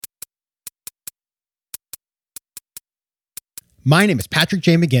My name is Patrick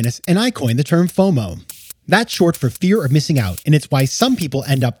J. McGinnis, and I coined the term FOMO. That's short for fear of missing out, and it's why some people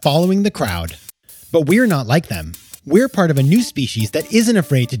end up following the crowd. But we're not like them. We're part of a new species that isn't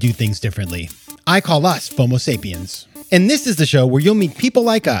afraid to do things differently. I call us FOMO sapiens. And this is the show where you'll meet people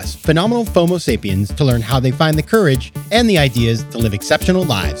like us, phenomenal FOMO sapiens, to learn how they find the courage and the ideas to live exceptional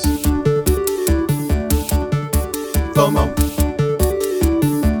lives. FOMO.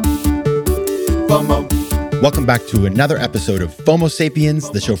 FOMO. Welcome back to another episode of FOMO Sapiens,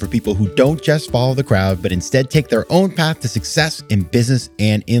 the show for people who don't just follow the crowd, but instead take their own path to success in business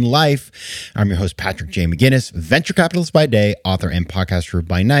and in life. I'm your host, Patrick J. McGinnis, venture capitalist by day, author and podcaster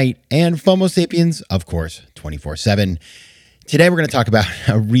by night, and FOMO Sapiens, of course, 24/7. Today, we're going to talk about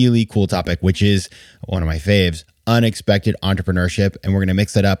a really cool topic, which is one of my faves, unexpected entrepreneurship. And we're going to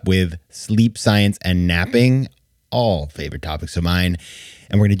mix it up with sleep science and napping, all favorite topics of mine.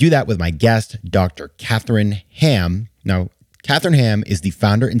 And we're going to do that with my guest, Dr. Catherine Ham. Now, Catherine Ham is the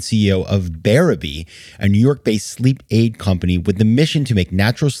founder and CEO of Bearable, a New York-based sleep aid company with the mission to make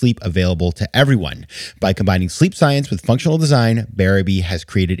natural sleep available to everyone. By combining sleep science with functional design, Bearable has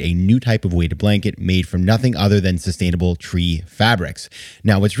created a new type of weighted blanket made from nothing other than sustainable tree fabrics.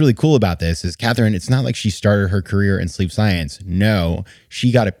 Now, what's really cool about this is Catherine, it's not like she started her career in sleep science. No,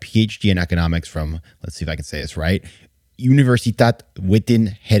 she got a PhD in economics from, let's see if I can say this right, Universität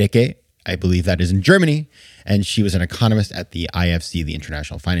Witten-Herdecke, I believe that is in Germany, and she was an economist at the IFC, the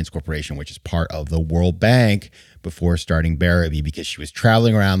International Finance Corporation, which is part of the World Bank, before starting Bearable, because she was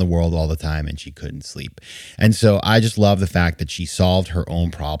traveling around the world all the time and she couldn't sleep. And so I just love the fact that she solved her own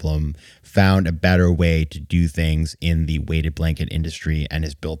problem, found a better way to do things in the weighted blanket industry, and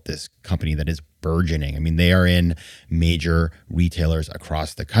has built this company that is burgeoning. I mean, they are in major retailers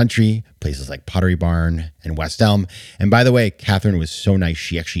across the country, places like Pottery Barn and West Elm. And by the way, Catherine was so nice.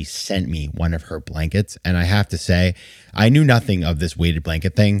 She actually sent me one of her blankets. And I have to say, I knew nothing of this weighted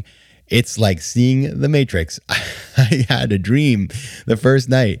blanket thing. It's like seeing The Matrix. I had a dream the first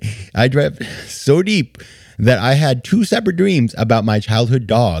night. I dreamt so deep that I had two separate dreams about my childhood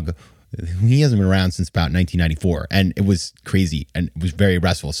dog. He hasn't been around since about 1994, and it was crazy and it was very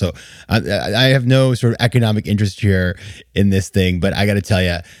restful. So I have no sort of economic interest here in this thing, but I got to tell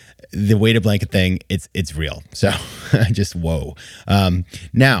you, the weighted blanket thing, it's real. So just whoa.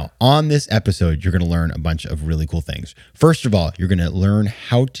 Now, on this episode, you're going to learn a bunch of really cool things. First of all, you're going to learn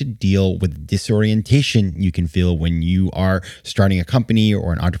how to deal with disorientation you can feel when you are starting a company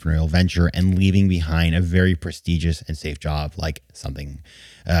or an entrepreneurial venture and leaving behind a very prestigious and safe job, like something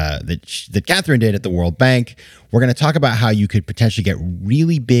that Catherine did at the World Bank. We're going to talk about how you could potentially get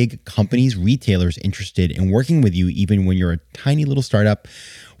really big companies, retailers interested in working with you, even when you're a tiny little startup.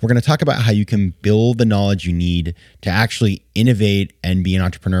 We're going to talk about how you can build the knowledge you need to actually innovate and be an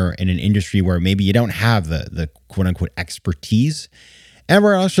entrepreneur in an industry where maybe you don't have the quote unquote expertise. And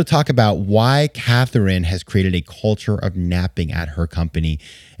we're also talk about why Catherine has created a culture of napping at her company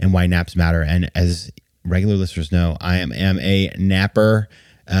and why naps matter. And as regular listeners know, I am a napper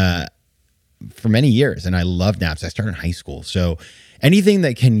for many years, and I love naps. I started in high school. So anything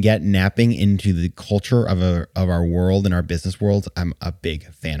that can get napping into the culture of our world and our business world, I'm a big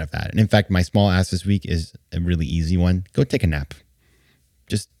fan of that. And in fact, my small ask this week is a really easy one. Go take a nap.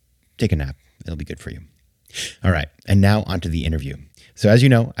 Just take a nap. It'll be good for you. All right. And now onto the interview. So as you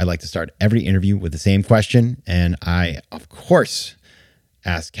know, I like to start every interview with the same question. And I, of course,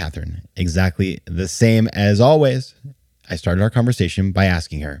 asked Catherine exactly the same as always. I started our conversation by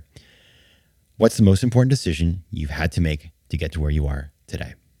asking her, what's the most important decision you've had to make to get to where you are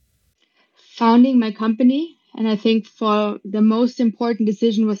today? Founding my company. And I think for the most important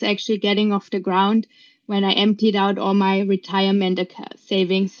decision was actually getting off the ground when I emptied out all my retirement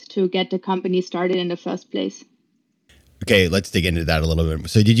savings to get the company started in the first place. Okay, let's dig into that a little bit.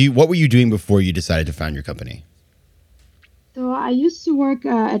 So what were you doing before you decided to found your company? So I used to work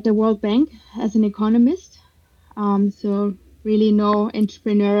at the World Bank as an economist. So really no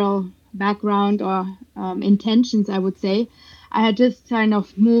entrepreneurial background or intentions, I would say. I had just kind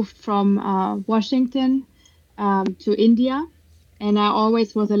of moved from Washington to India, and I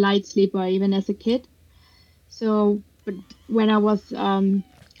always was a light sleeper, even as a kid. So, but when I was kind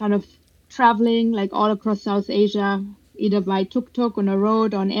of traveling like all across South Asia, either by tuk-tuk on a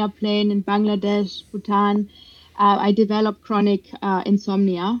road, on airplane in Bangladesh, Bhutan, I developed chronic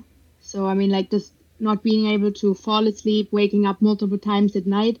insomnia. So, I mean, like just not being able to fall asleep, waking up multiple times at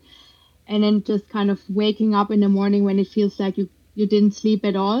night, and then just kind of waking up in the morning when it feels like you didn't sleep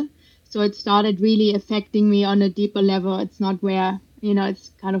at all. So it started really affecting me on a deeper level. It's not where,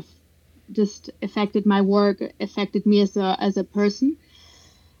 it's kind of just affected my work, affected me as a person.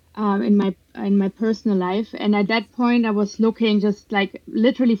 in my personal life. And at that point, I was looking just like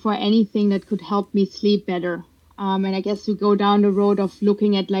literally for anything that could help me sleep better. And I guess we go down the road of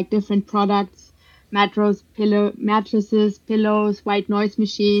looking at like different products, mattresses, pillows, white noise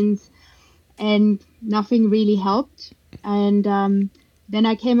machines, and nothing really helped. And then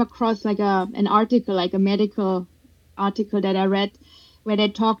I came across like an article, like a medical article that I read, where they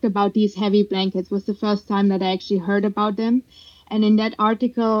talked about these heavy blankets. It was the first time that I actually heard about them. And in that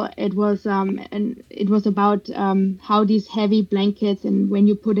article, it was about how these heavy blankets, and when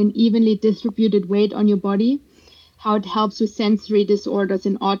you put an evenly distributed weight on your body, how it helps with sensory disorders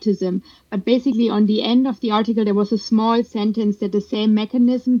and autism. But basically, on the end of the article, there was a small sentence that the same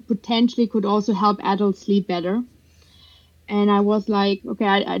mechanism potentially could also help adults sleep better. And I was like, okay,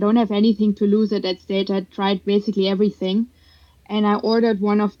 I don't have anything to lose at that stage. I tried basically everything. And I ordered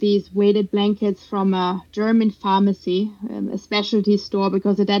one of these weighted blankets from a German pharmacy, a specialty store,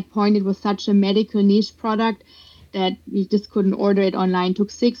 because at that point it was such a medical niche product that we just couldn't order it online. It took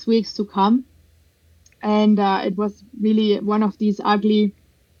 6 weeks to come. And it was really one of these ugly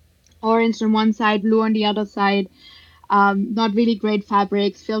orange on one side, blue on the other side. Not really great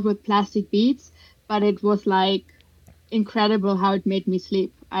fabrics, filled with plastic beads, but it was like incredible how it made me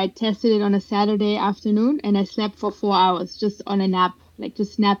sleep. I tested it on a Saturday afternoon and I slept for 4 hours just on a nap, like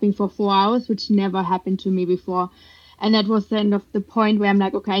just napping for 4 hours, which never happened to me before. And that was the end of the point where I'm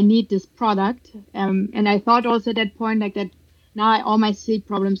like, okay, I need this product. And I thought also at that point, like that now all my sleep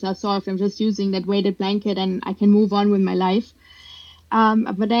problems are solved. I'm just using that weighted blanket and I can move on with my life.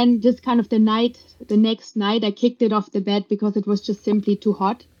 But then just kind of the next night, I kicked it off the bed because it was just simply too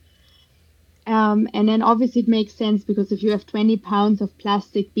hot. And then obviously it makes sense because if you have 20 pounds of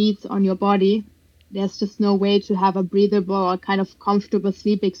plastic beads on your body, there's just no way to have a breathable or kind of comfortable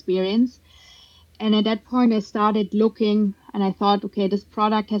sleep experience. And at that point, I started looking and I thought, okay, this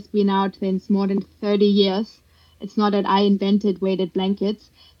product has been out since more than 30 years. It's not that I invented weighted blankets.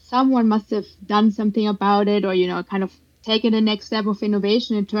 Someone must have done something about it or, kind of taken the next step of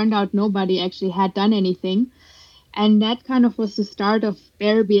innovation. It turned out nobody actually had done anything. And that kind of was the start of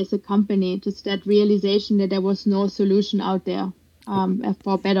Bearby as a company, just that realization that there was no solution out there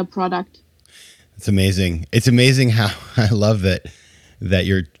for a better product. It's amazing. It's amazing how I love that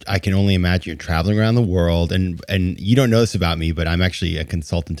you're I can only imagine you're traveling around the world and you don't know this about me, but I'm actually a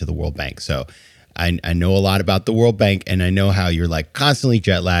consultant to the World Bank. So I know a lot about the World Bank and I know how you're like constantly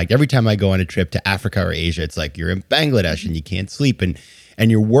jet lagged. Every time I go on a trip to Africa or Asia, it's like you're in Bangladesh and you can't sleep and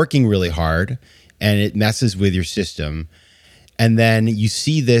you're working really hard and it messes with your system. And then you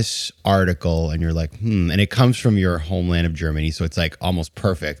see this article and you're like, and it comes from your homeland of Germany. So it's like almost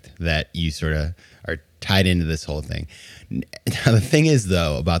perfect that you sort of are tied into this whole thing. Now, the thing is,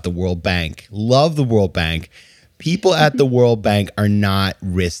 though, about the World Bank, love the World Bank. People at the World Bank are not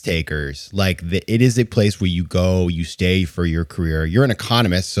risk takers. Like it is a place where you go, you stay for your career. You're an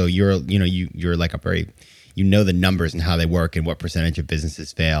economist, so you're like you know the numbers and how they work and what percentage of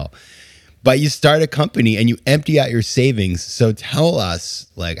businesses fail. But you start a company and you empty out your savings. So tell us,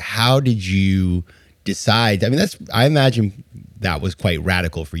 like, how did you decide? I mean, I imagine that was quite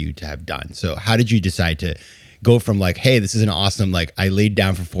radical for you to have done. So how did you decide to go from like, hey, this is an awesome, like I laid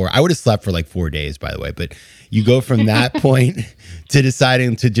down for I would have slept for like 4 days, by the way, but you go from that point to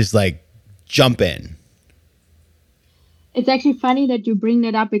deciding to just like jump in. It's actually funny that you bring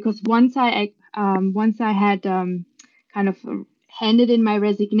that up because once I had kind of handed in my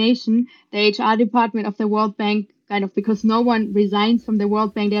resignation, the HR department of the World Bank kind of because no one resigns from the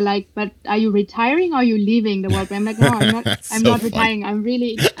World Bank, they're like, "But are you retiring or are you leaving the World Bank?" I'm like, "No, I'm not. I'm So not funny. retiring. I'm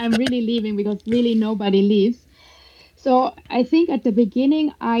really leaving because really nobody leaves." So I think at the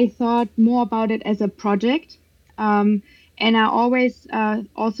beginning, I thought more about it as a project. And I always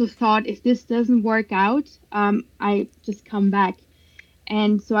also thought if this doesn't work out, I just come back.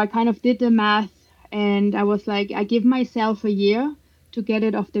 And so I kind of did the math and I was like, I give myself a year to get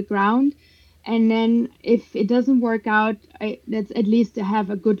it off the ground. And then if it doesn't work out, that's at least to have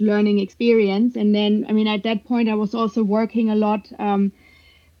a good learning experience. And then, I mean, at that point, I was also working a lot on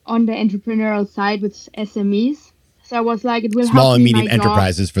the entrepreneurial side with SMEs. So I was like, it will Small help and me in medium my job.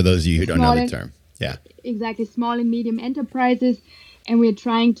 enterprises, for those of you who don't know Small the and term. Yeah. exactly small and medium enterprises, and we're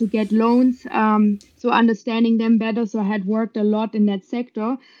trying to get loans. So understanding them better. So I had worked a lot in that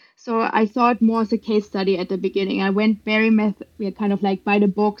sector. So I saw it more as a case study at the beginning. I went we're kind of like by the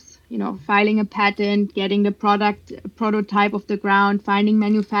books, filing a patent, getting the product prototype off the ground, finding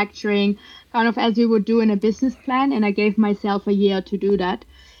manufacturing, kind of as we would do in a business plan. And I gave myself a year to do that.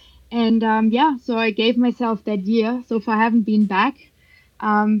 And yeah, so I gave myself that year. So far, I haven't been back.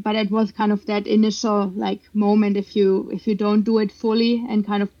 But it was kind of that initial like moment. If you don't do it fully and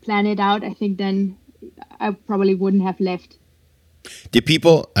kind of plan it out, I think then I probably wouldn't have left. Did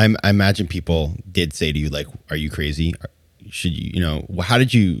people, I imagine people did say to you, like, are you crazy? Should you,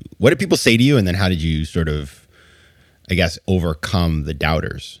 what did people say to you? And then how did you sort of, I guess, overcome the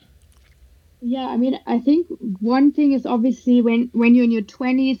doubters? Yeah, I mean, I think one thing is obviously when you're in your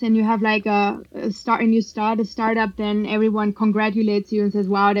 20s and you have like a start and you start a startup, then everyone congratulates you and says,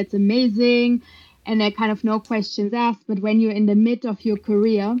 wow, that's amazing. And there kind of no questions asked. But when you're in the mid of your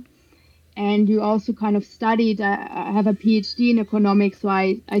career and you also kind of studied, I have a PhD in economics, so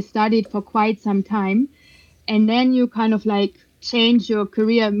I studied for quite some time. And then you kind of like change your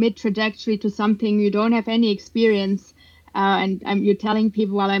career mid trajectory to something you don't have any experience. And you're telling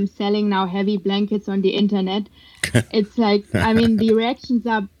people while I'm selling now heavy blankets on the internet. It's like, I mean, the reactions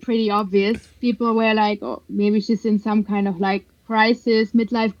are pretty obvious. People were like, oh, maybe she's in some kind of like crisis,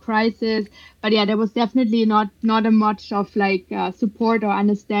 midlife crisis. But yeah, there was definitely not a much of like support or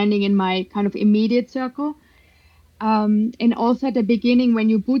understanding in my kind of immediate circle. And also at the beginning, when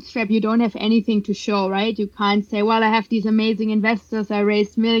you bootstrap, you don't have anything to show, right? You can't say, well, I have these amazing investors. I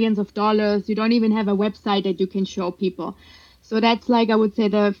raised millions of dollars. You don't even have a website that you can show people. So that's like, I would say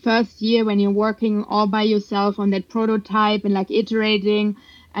the first year when you're working all by yourself on that prototype and like iterating,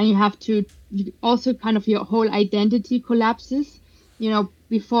 and you have to also kind of your whole identity collapses.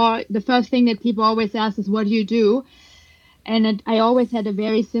 Before the first thing that people always ask is, what do you do? And I always had a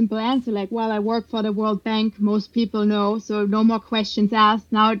very simple answer, like, well, I work for the World Bank. Most people know, so no more questions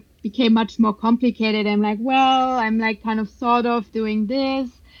asked. Now it became much more complicated. I'm like, well, I'm like kind of sort of doing this.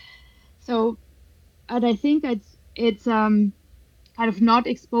 So, but I think it's kind of not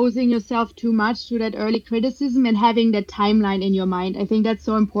exposing yourself too much to that early criticism and having that timeline in your mind. I think that's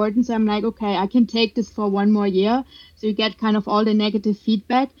so important. So I'm like, okay, I can take this for one more year. So you get kind of all the negative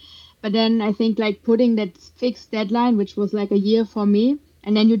feedback. But then I think like putting that fixed deadline, which was like a year for me,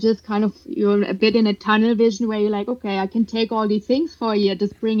 and then you're a bit in a tunnel vision where you're like, okay, I can take all these things for a year,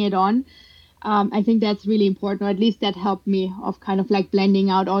 just bring it on. I think that's really important, or at least that helped me of kind of like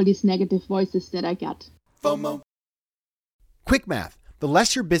blending out all these negative voices that I got. FOMO. Quick math. The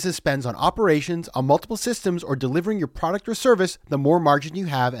less your business spends on operations, on multiple systems, or delivering your product or service, the more margin you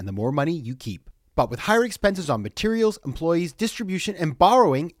have and the more money you keep. But with higher expenses on materials, employees, distribution, and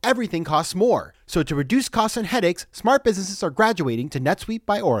borrowing, everything costs more. So to reduce costs and headaches, smart businesses are graduating to NetSuite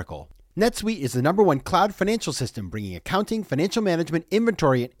by Oracle. NetSuite is the #1 cloud financial system, bringing accounting, financial management,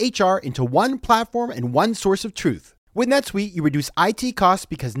 inventory, and HR into one platform and one source of truth. With NetSuite, you reduce IT costs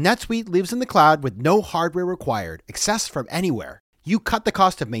because NetSuite lives in the cloud with no hardware required, accessed from anywhere. You cut the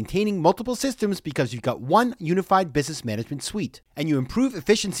cost of maintaining multiple systems because you've got one unified business management suite. And you improve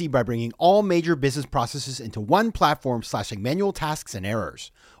efficiency by bringing all major business processes into one platform, slashing manual tasks and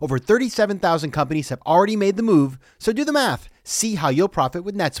errors. Over 37,000 companies have already made the move, so do the math. See how you'll profit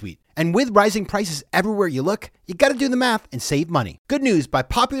with NetSuite. And with rising prices everywhere you look, you gotta do the math and save money. Good news, by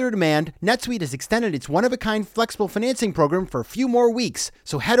popular demand, NetSuite has extended its one-of-a-kind flexible financing program for a few more weeks.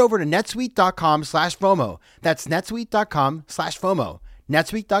 So head over to netsuite.com/FOMO. That's netsuite.com/FOMO.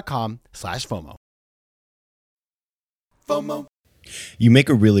 netsuite.com/FOMO. FOMO. You make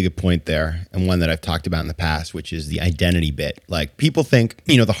a really good point there, and one that I've talked about in the past, which is the identity bit. Like, people think,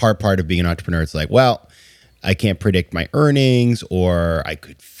 the hard part of being an entrepreneur, it's like, well, I can't predict my earnings, or I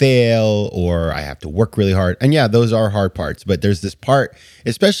could fail, or I have to work really hard. And yeah, those are hard parts. But there's this part,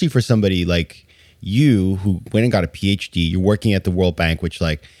 especially for somebody like you who went and got a PhD, you're working at the World Bank, which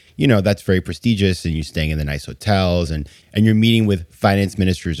that's very prestigious, and you're staying in the nice hotels, and you're meeting with finance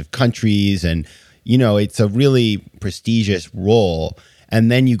ministers of countries, and it's a really prestigious role. And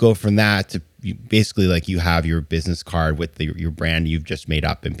then you go from that to basically like you have your business card with your brand you've just made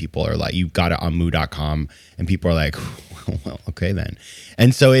up, and people are like, you've got it on moo.com, and people are like, well, okay then.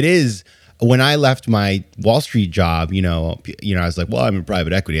 And so it is, when I left my Wall Street job, I was like, well, I'm in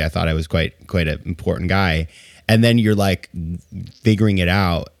private equity. I thought I was quite an important guy. And then you're like figuring it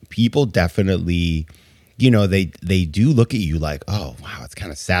out. People definitely, they do look at you like, oh, wow, it's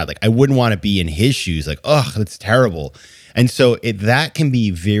kind of sad. Like, I wouldn't want to be in his shoes. Like, oh, that's terrible. And so that can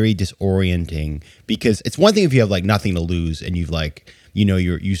be very disorienting, because it's one thing if you have like nothing to lose and you've like,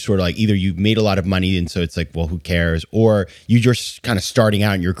 you sort of like, either you've made a lot of money and so it's like, well, who cares? Or you're just kind of starting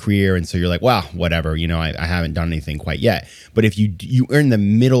out in your career. And so you're like, well, whatever, I haven't done anything quite yet. But if you are in the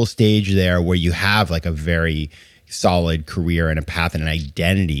middle stage there where you have like a very solid career and a path and an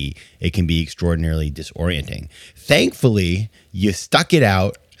identity, it can be extraordinarily disorienting. Thankfully, you stuck it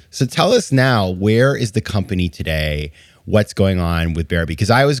out. So tell us now, where is the company today? What's going on with Bearaby?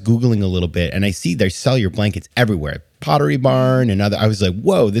 Because I was Googling a little bit and I see they sell your blankets everywhere. Pottery Barn and other. I was like,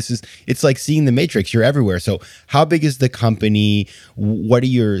 whoa, it's like seeing the Matrix. You're everywhere. So how big is the company? What are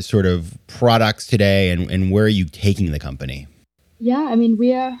your sort of products today, and where are you taking the company? Yeah, I mean,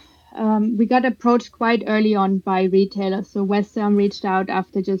 we got approached quite early on by retailers. So West Elm reached out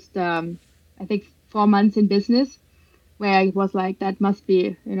after just I think 4 months in business, where it was like that must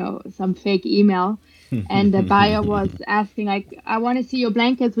be some fake email, and the buyer was asking like, I want to see your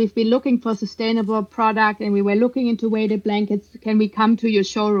blankets. We've been looking for sustainable product, and we were looking into weighted blankets. Can we come to your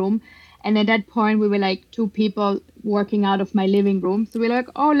showroom? And at that point, we were like two people working out of my living room. So we're like,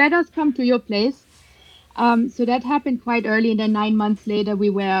 oh, let us come to your place. So that happened quite early, and then 9 months later, we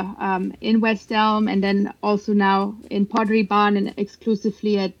were in West Elm, and then also now in Pottery Barn and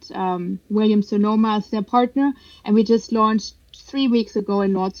exclusively at Williams Sonoma as their partner. And we just launched 3 weeks ago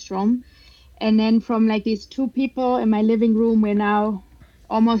in Nordstrom. And then from like these two people in my living room, we're now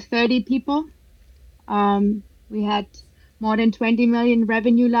almost 30 people. We had more than 20 million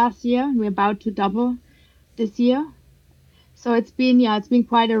revenue last year, and we're about to double this year. So it's been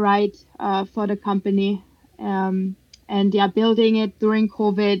quite a ride for the company, and building it during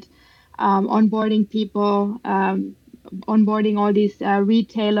COVID, onboarding people, onboarding all these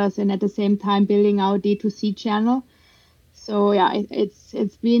retailers, and at the same time building our D2C channel. So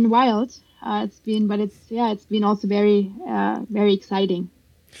it's been wild. It's been also very very exciting.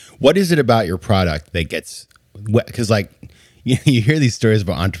 What is it about your product that gets, because like you hear these stories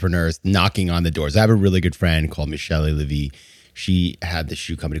about entrepreneurs knocking on the doors. I have a really good friend called Michelle Levy. She had this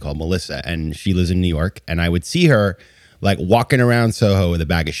shoe company called Melissa, and she lives in New York. And I would see her like walking around Soho with a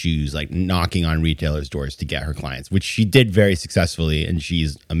bag of shoes, like knocking on retailers' doors to get her clients, which she did very successfully, and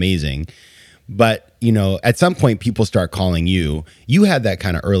she's amazing. But, at some point, people start calling you. You had that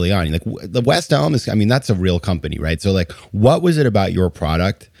kind of early on. Like the West Elm is, I mean, that's a real company, right? So like, what was it about your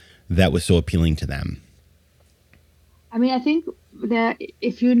product that was so appealing to them? I mean, I think that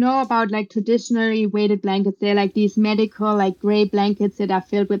if you know about like traditionally weighted blankets, they're like these medical, like gray blankets that are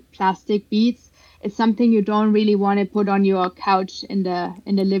filled with plastic beads. It's something you don't really want to put on your couch in the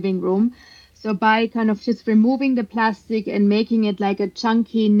living room. So by kind of just removing the plastic and making it like a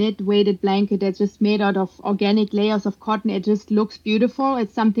chunky knit weighted blanket that's just made out of organic layers of cotton, it just looks beautiful.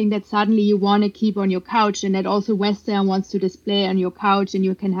 It's something that suddenly you want to keep on your couch, and that also West Elm wants to display on your couch, and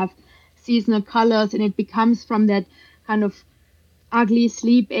you can have seasonal colors, and it becomes from that kind of ugly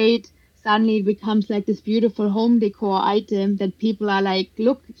sleep aid, suddenly it becomes like this beautiful home decor item that people are like,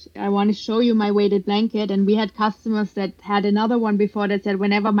 look, I want to show you my weighted blanket. And we had customers that had another one before that said,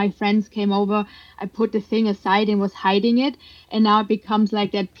 whenever my friends came over, I put the thing aside and was hiding it. And now it becomes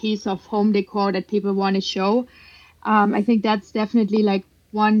like that piece of home decor that people want to show. I think that's definitely like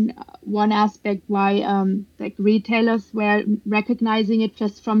one aspect why like retailers were recognizing it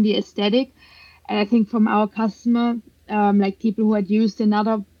just from the aesthetic. And I think from our customer, like people who had used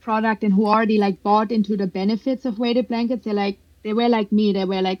another product and who already like bought into the benefits of weighted blankets, they were like me. They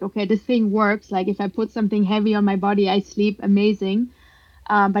were like, okay, this thing works. Like if I put something heavy on my body, I sleep amazing.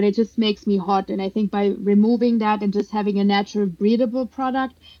 But it just makes me hot. And I think by removing that and just having a natural breathable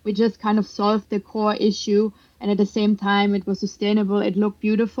product, we just kind of solved the core issue. And at the same time, it was sustainable. It looked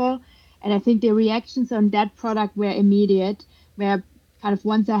beautiful. And I think the reactions on that product were immediate, where kind of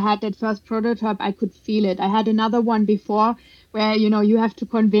once I had that first prototype, I could feel it. I had another one before where, you have to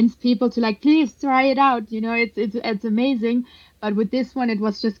convince people to like, please try it out. It's amazing. But with this one, it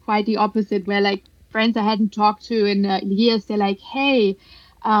was just quite the opposite, where like friends I hadn't talked to in years, they're like, hey,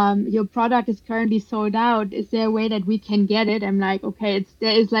 your product is currently sold out. Is there a way that we can get it? I'm like, okay,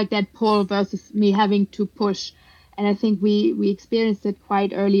 there is like that pull versus me having to push. And I think we experienced it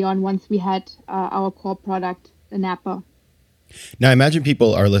quite early on once we had our core product, the Napper. Now, I imagine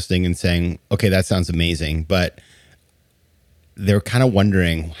people are listening and saying, okay, that sounds amazing, but they're kind of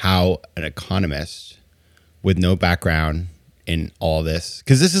wondering how an economist with no background in all this,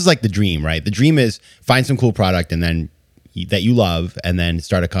 because this is like the dream, right? The dream is find some cool product and then that you love, and then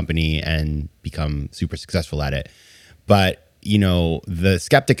start a company and become super successful at it. But, the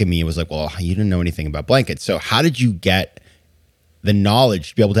skeptic in me was like, well, you didn't know anything about blankets. So how did you get the knowledge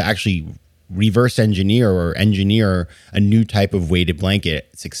to be able to actually reverse engineer or engineer a new type of weighted blanket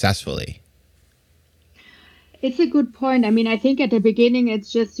successfully? It's a good point. I mean, I think at the beginning,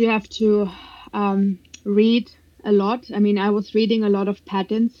 it's just you have to read a lot. I mean, I was reading a lot of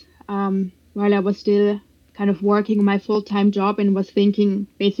patents while I was still kind of working my full-time job, and was thinking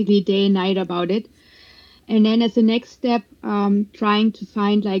basically day and night about it. And then as a next step, trying to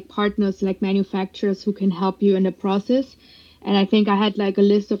find like partners, like manufacturers who can help you in the process. And I think I had like a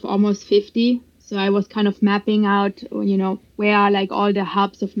list of almost 50 So I was kind of mapping out, where are like all the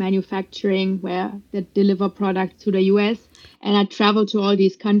hubs of manufacturing where that deliver products to the US. And I traveled to all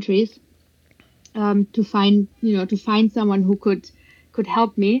these countries to find someone who could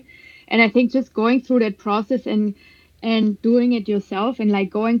help me. And I think just going through that process and doing it yourself and like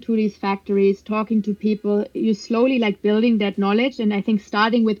going to these factories, talking to people, you slowly like building that knowledge. And I think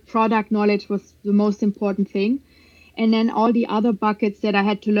starting with product knowledge was the most important thing. And then all the other buckets that I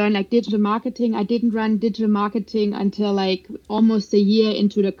had to learn, like digital marketing, I didn't run digital marketing until like almost a year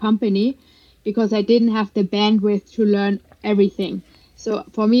into the company because I didn't have the bandwidth to learn everything. So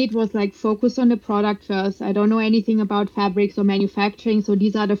for me, it was like focus on the product first. I don't know anything about fabrics or manufacturing. So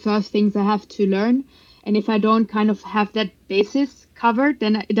these are the first things I have to learn. And if I don't kind of have that basis covered,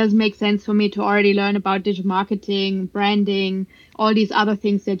 then it doesn't make sense for me to already learn about digital marketing, branding, all these other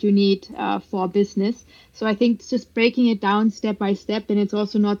things that you need for business. So I think it's just breaking it down step by step. And it's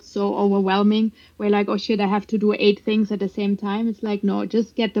also not so overwhelming where like, oh shit, I have to do 8 things at the same time. It's like, no,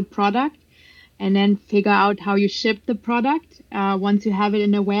 just get the product and then figure out how you ship the product once you have it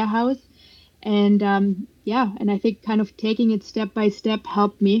in a warehouse. And and I think kind of taking it step by step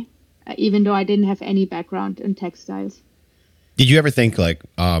helped me, even though I didn't have any background in textiles. Did you ever think like,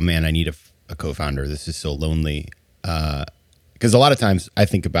 oh man, I need a co-founder. This is so lonely. Because a lot of times I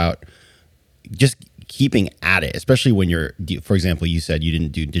think about just keeping at it, especially when you're, for example, you said you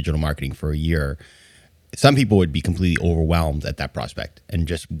didn't do digital marketing for a year. Some people would be completely overwhelmed at that prospect and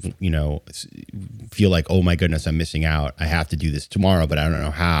just, feel like, oh my goodness, I'm missing out. I have to do this tomorrow, but I don't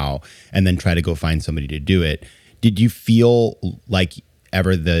know how. And then try to go find somebody to do it. Did you feel like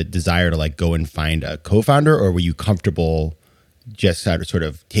ever the desire to like go and find a co-founder, or were you comfortable just sort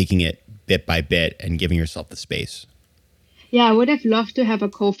of taking it bit by bit and giving yourself the space? Yeah, I would have loved to have a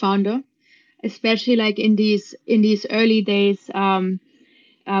co-founder, especially like in these early days.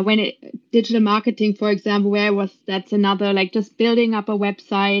 Digital marketing, for example, that's another, like just building up a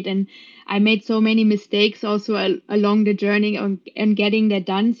website. And I made so many mistakes also along the journey and getting that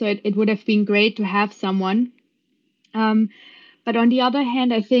done. So it would have been great to have someone. But on the other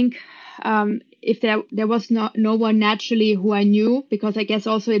hand, I think if there was no one naturally who I knew, because I guess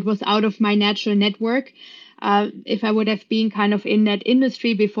also it was out of my natural network, if I would have been kind of in that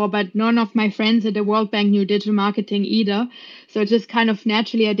industry before, but none of my friends at the World Bank knew digital marketing either. So just kind of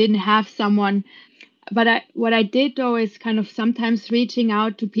naturally, I didn't have someone. But what I did though is kind of sometimes reaching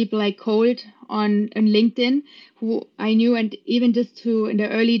out to people like cold on LinkedIn who I knew, and even just in the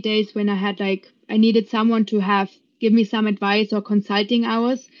early days when I needed someone to give me some advice or consulting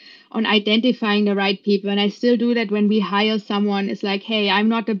hours on identifying the right people. And I still do that when we hire someone. It's like, hey, I'm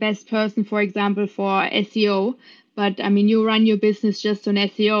not the best person, for example, for SEO, but I mean, you run your business just on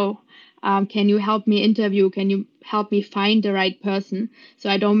SEO. Can you help me interview? Can you help me find the right person so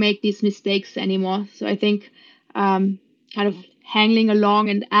I don't make these mistakes anymore? So I think kind of hanging along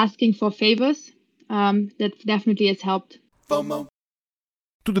and asking for favors, that definitely has helped. FOMO.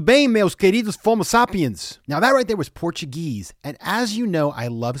 Tudo bem, meus queridos Fomo sapiens? Now that right there was Portuguese, and as you know, I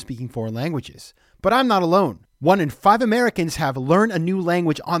love speaking foreign languages. But I'm not alone. 1 in 5 Americans have learn a new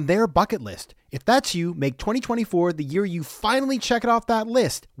language on their bucket list. If that's you, make 2024 the year you finally check it off that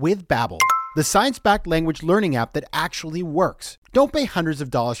list with Babbel, the science-backed language learning app that actually works. Don't pay hundreds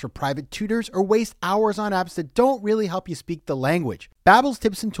of dollars for private tutors or waste hours on apps that don't really help you speak the language. Babbel's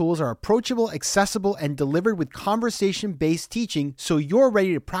tips and tools are approachable, accessible, and delivered with conversation-based teaching so you're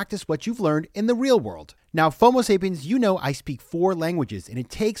ready to practice what you've learned in the real world. Now, FOMO Sapiens, you know I speak 4 languages, and it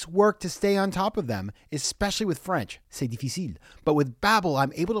takes work to stay on top of them, especially with French. C'est difficile. But with Babbel,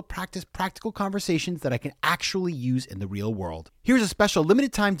 I'm able to practice practical conversations that I can actually use in the real world. Here's a special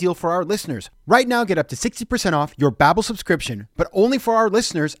limited-time deal for our listeners. Right now, get up to 60% off your Babbel subscription, but only for our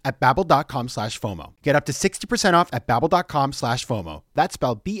listeners at Babbel.com/FOMO. Get up to 60% off at Babbel.com/FOMO. That's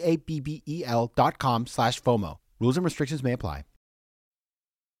spelled BABBEL.com/FOMO. Rules and restrictions may apply.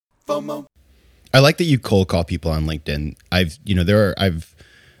 FOMO. I like that you cold call people on LinkedIn. I've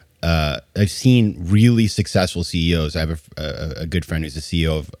seen really successful CEOs. I have a good friend who's the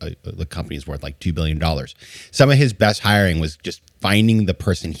CEO of a company that's worth like $2 billion. Some of his best hiring was just finding the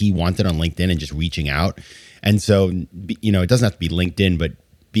person he wanted on LinkedIn and just reaching out. And so, it doesn't have to be LinkedIn, but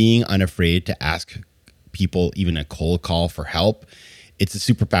being unafraid to ask people even a cold call for help, it's a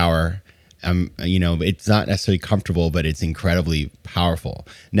superpower. It's not necessarily comfortable, but it's incredibly powerful.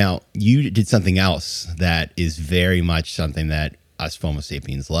 Now, you did something else that is very much something that us FOMO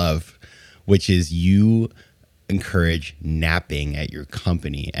Sapiens love, which is you encourage napping at your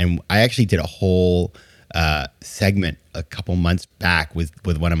company. And I actually did a whole segment a couple months back with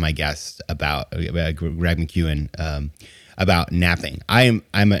one of my guests about Greg McEwen about napping. I'm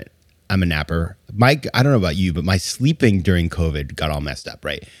a napper I don't know about you, but my sleeping during COVID got all messed up,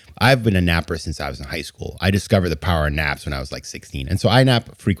 right? I've been a napper since I was in high school. I discovered the power of naps when I was like 16. And so I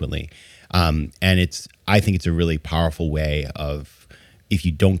nap frequently. And I think it's a really powerful way of, if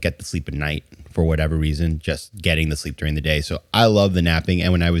you don't get the sleep at night for whatever reason, just getting the sleep during the day. So I love the napping.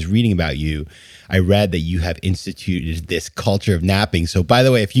 And when I was reading about you, I read that you have instituted this culture of napping. So by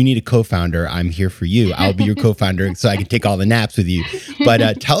the way, if you need a co-founder, I'm here for you. I'll be your co-founder so I can take all the naps with you.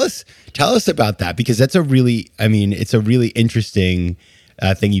 But tell us about that, because that's it's a really interesting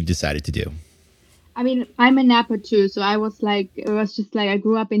thing you've decided to do. I mean, I'm a napper too. So it was just like I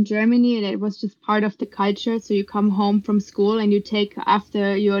grew up in Germany and it was just part of the culture. So you come home from school and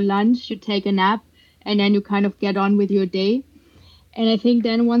after your lunch, you take a nap and then you kind of get on with your day. And I think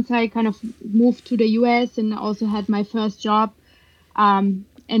then once I kind of moved to the US and also had my first job, and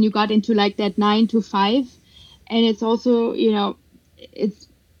you got into like that 9 to 5. And it's also, it's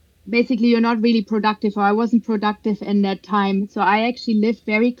basically you're not really productive, or I wasn't productive in that time. So I actually lived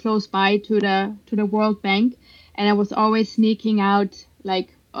very close by to the World Bank, and I was always sneaking out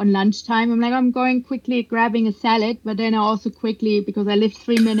like on lunchtime. I'm going quickly grabbing a salad, but then I also quickly, because I lived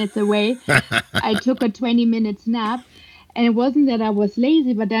 3 minutes away, I took a 20 minutes nap. And it wasn't that I was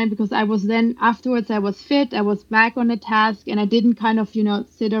lazy, but then because afterwards I was fit, I was back on the task, and I didn't kind of,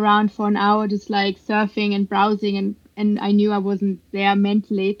 sit around for an hour just like surfing and browsing, and I knew I wasn't there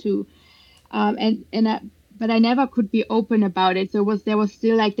mentally to, but I never could be open about it. So there was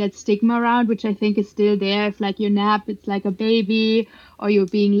still like that stigma around, which I think is still there. If like you nap, it's like a baby or you're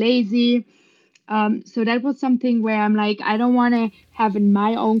being lazy. So that was something where I'm like, I don't want to have in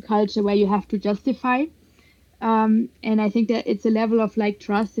my own culture where you have to justify. And I think that it's a level of like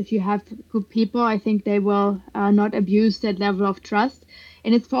trust. If you have good people, I think they will not abuse that level of trust.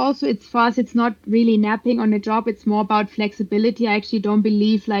 And it's for us, it's not really napping on the job. It's more about flexibility. I actually don't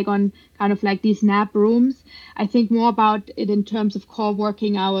believe like on kind of like these nap rooms. I think more about it in terms of core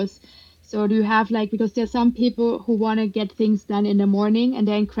working hours. So do you have because there's some people who want to get things done in the morning and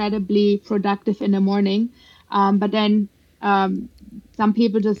they're incredibly productive in the morning. But then some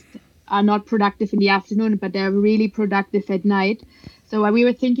people just are not productive in the afternoon, but they're really productive at night. So we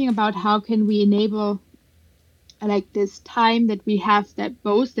were thinking about how can we enable like this time that we have that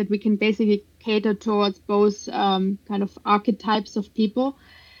we can basically cater towards both kind of archetypes of people.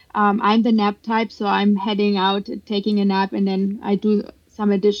 I'm the nap type, so I'm heading out, taking a nap, and then I do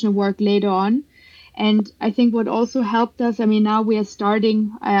some additional work later on. And I think what also helped us, now we are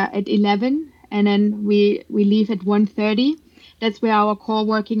starting at 11 and then we leave at 1:30. That's where our core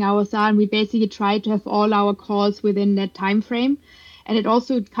working hours are. And we basically try to have all our calls within that time frame. And it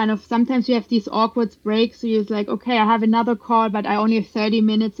also kind of, sometimes you have these awkward breaks. So you're like, okay, I have another call, but I only have 30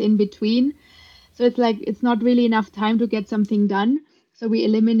 minutes in between. So it's like, it's not really enough time to get something done. So we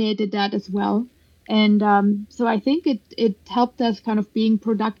eliminated that as well. And so I think it helped us kind of being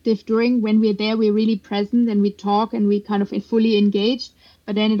productive when we're there, we're really present and we talk and we kind of fully engaged.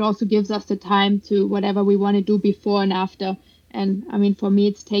 But then it also gives us the time to whatever we want to do before and after. And for me,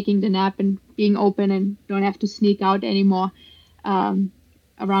 it's taking the nap and being open and don't have to sneak out anymore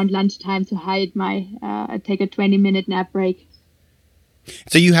around lunchtime to hide take a 20-minute nap break.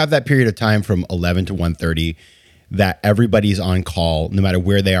 So you have that period of time from 11 to 1:30 that everybody's on call no matter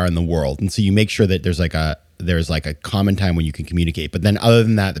where they are in the world. And so you make sure that there's like a common time when you can communicate. But then other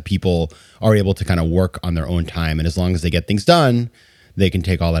than that, the people are able to kind of work on their own time. And as long as they get things done, they can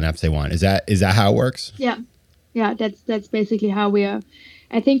take all the naps they want. Is that how it works? Yeah. Yeah, that's basically how we are.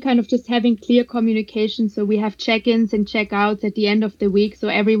 I think kind of just having clear communication. So we have check-ins and check-outs at the end of the week, so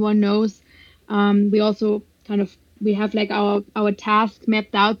everyone knows. We also we have like our tasks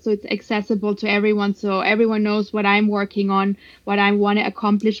mapped out, so it's accessible to everyone. So everyone knows what I'm working on, what I want to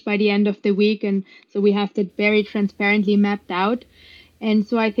accomplish by the end of the week. And so we have that very transparently mapped out. And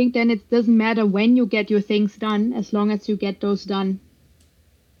so I think then it doesn't matter when you get your things done, as long as you get those done.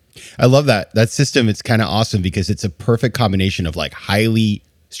 I love that system. It's kind of awesome because it's a perfect combination of like highly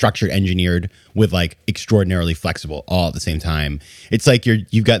structured, engineered with like extraordinarily flexible all at the same time. It's like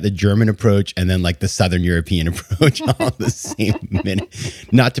you've got the German approach and then like the Southern European approach all at the same minute.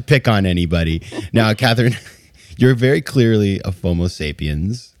 Not to pick on anybody. Now, Catherine, you're very clearly a Homo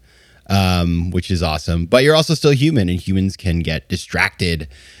sapiens, which is awesome, but you're also still human and humans can get distracted.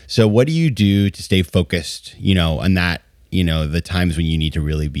 So what do you do to stay focused, on that, the times when you need to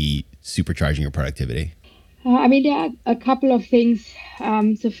really be supercharging your productivity? There are a couple of things.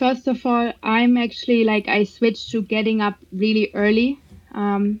 So first of all, I'm actually I switched to getting up really early.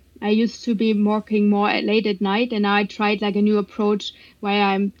 I used to be working more late at night, and now I tried a new approach where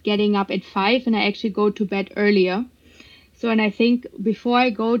I'm getting up at 5 and I actually go to bed earlier. So, and I think before I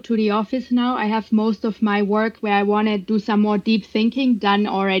go to the office now, I have most of my work where I want to do some more deep thinking done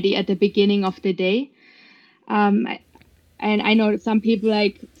already at the beginning of the day. And I know some people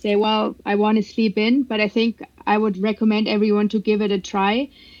like say, well, I want to sleep in, but I think I would recommend everyone to give it a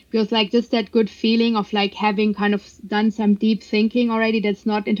try, because like just that good feeling of like having kind of done some deep thinking already that's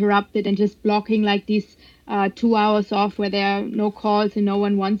not interrupted, and just blocking like these 2 hours off where there are no calls and no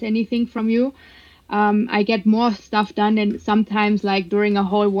one wants anything from you. I get more stuff done than sometimes like during a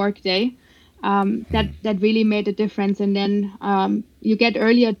whole work day. That really made a difference. And then you get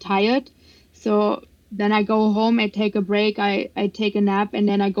earlier tired. So then I go home, I take a break, I take a nap, and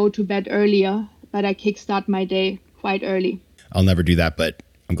then I go to bed earlier, but I kickstart my day quite early. I'll never do that, but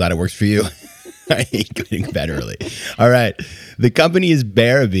I'm glad it works for you. I hate going to bed early. All right. The company is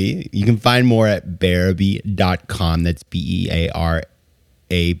Bearaby. You can find more at bearaby.com. That's BEARABY.com.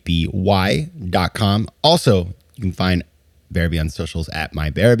 Also, you can find Bearaby on socials at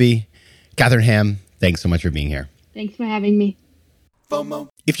mybearaby. Catherine Ham, thanks so much for being here. Thanks for having me.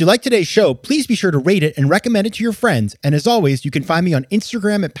 If you like today's show, please be sure to rate it and recommend it to your friends. And as always, you can find me on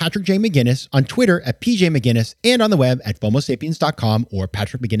Instagram at Patrick J. McGinnis, on Twitter at PJ McGinnis, and on the web at FOMOSapiens.com or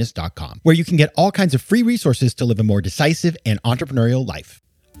PatrickMcGinnis.com, where you can get all kinds of free resources to live a more decisive and entrepreneurial life.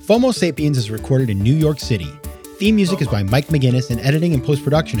 FOMO Sapiens is recorded in New York City. Theme music is by Mike McGinnis, and editing and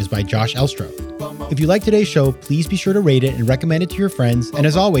post-production is by Josh Elstro. If you like today's show, please be sure to rate it and recommend it to your friends. And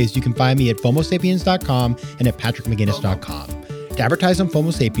as always, you can find me at FOMOSapiens.com and at PatrickMcGinnis.com. To advertise on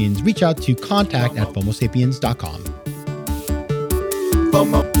FOMO Sapiens, reach out to contact@FOMOSapiens.com.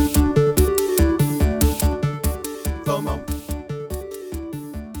 FOMO.